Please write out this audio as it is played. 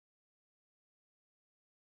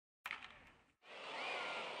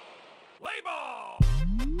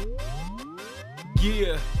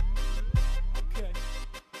Yeah. Okay.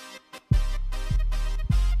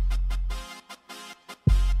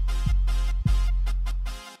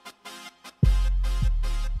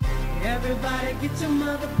 Everybody get your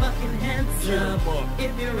motherfucking hands up.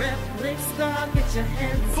 If you're at Clickstar, get your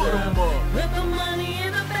hands up. With the money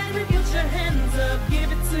in the bank, get your hands up.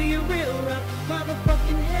 Give it to you real rough,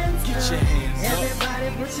 motherfucking hands up. Get your hands up. Everybody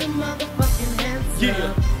get your motherfucking hands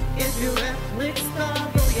up. If you're at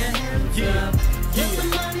Clickstar, throw your hands up. With the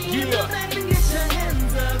money in the bank, get your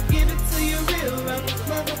hands up. Give it to you real rough,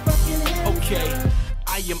 motherfucking hands up. Okay,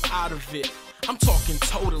 I am out of it. I'm talking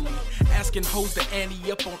totally. Asking hoes to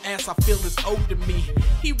ante up on ass I feel is owed to me.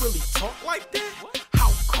 He really talk like that?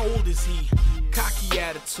 How cold is he? Cocky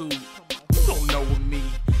attitude. You don't know with me.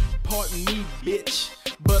 Pardon me, bitch,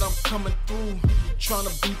 but I'm coming through. Trying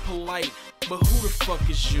to be polite, but who the fuck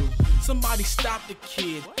is you? Somebody stop the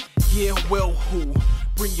kid. Yeah, well, who?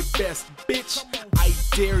 Bring your best, bitch, I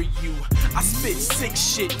dare you. I spit sick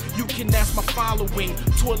shit, you can ask my following.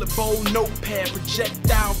 Toilet bowl, notepad,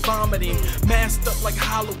 projectile vomiting. Masked up like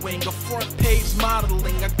Halloween, a front page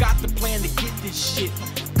modeling. I got the plan to get this shit.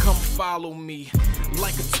 Come follow me,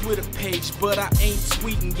 like a Twitter page, but I ain't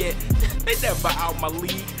tweeting yet. They never out my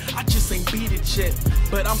league, I just ain't beat it yet.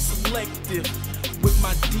 But I'm selective with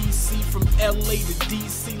my DC from LA to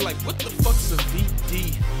DC. Like what the fuck's a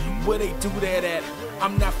VD? Where they do that at?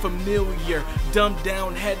 I'm not familiar. Dumbed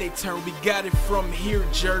down, had they turn. We got it from here,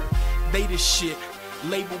 jerk. They the shit.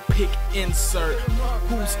 Label pick insert.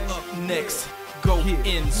 Who's up next? Go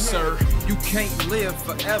in, sir. You can't live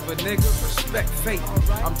forever, nigga. Respect fate.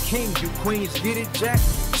 I'm king, you queens. Get it, Jack?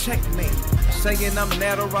 Checkmate. Saying I'm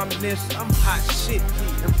that or I'm this, I'm hot shit.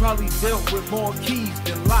 And probably dealt with more keys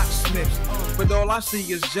than locksmiths. But all I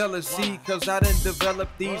see is jealousy, cause I done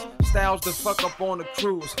developed these styles to fuck up on the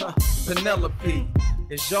cruise. Penelope.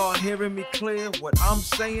 Is y'all hearing me clear? What I'm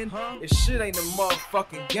saying? This shit ain't a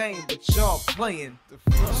motherfucking game, but y'all playing.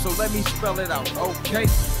 So let me spell it out, okay?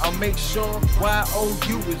 I'll make sure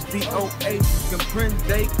Y-O-U is D-O-A.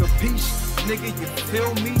 Comprende, capiche? Nigga, you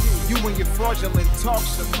feel me? You and your fraudulent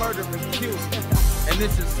talks of murder and kills. And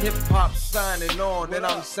this is hip-hop signing on, and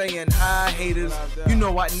I'm saying hi haters. You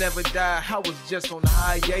know I never die, I was just on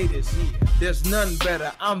hiatus. There's none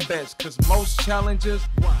better, I'm best, cause most challenges,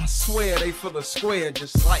 I swear they full of square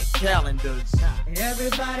just like calendars.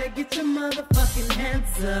 Everybody get your motherfucking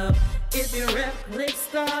hands up. If you're at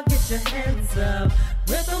Clickstar, get your hands up.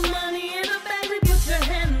 With the money in the bank, get your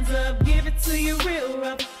hands up. Give it to you real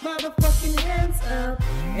rough, motherfucking hands up.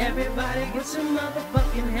 Everybody get your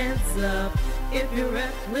motherfucking hands up. If you're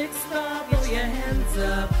at Clickstar, get your hands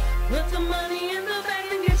up. With the money in the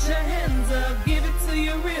bank, get your hands up. Give it to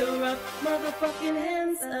you real rough, motherfucking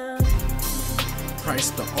hands up.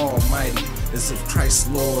 Christ the Almighty, as if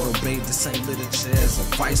Christ Lord obeyed the same literature as a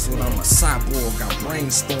vice. When I'm a cyborg, I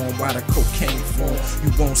brainstorm why the cocaine form.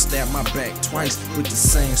 You won't stab my back twice with the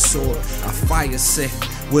same sword. I fire set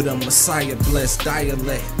with a Messiah blessed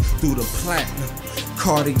dialect through the platinum.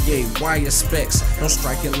 Cartier wire specs. Don't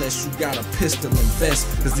strike unless you got a pistol and vest,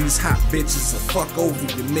 cause these hot bitches will fuck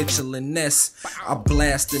over your Mitchell and Ness. I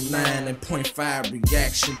blast a 9.5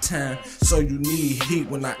 reaction time, so you need heat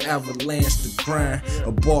when I avalanche the grind.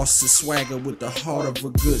 A boss is swagger with the heart of a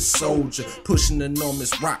good soldier, pushing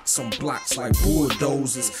enormous rocks on blocks like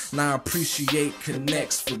bulldozers. Now I appreciate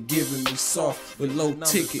connects for giving me soft with low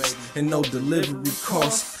tickets and no delivery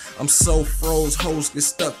costs. I'm so froze, hoes get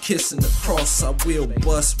stuck kissing the cross. I will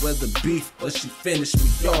bust whether beef, but she finished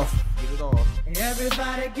me off. Get it off.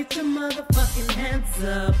 Everybody get your motherfucking hands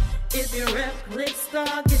up. If you're at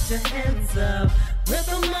Clickstar, get your hands up. With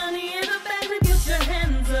the money in the bank, get your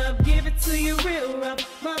hands up. Give it to you real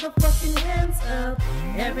rough, motherfucking hands up.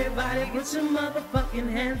 Everybody get your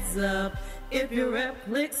motherfucking hands up. If you're at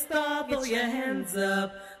Clickstar, throw your hands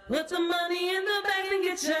up. Put the money in the bank and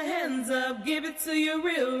get your hands up. Give it to you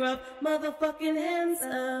real rough, motherfucking hands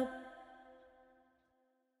up.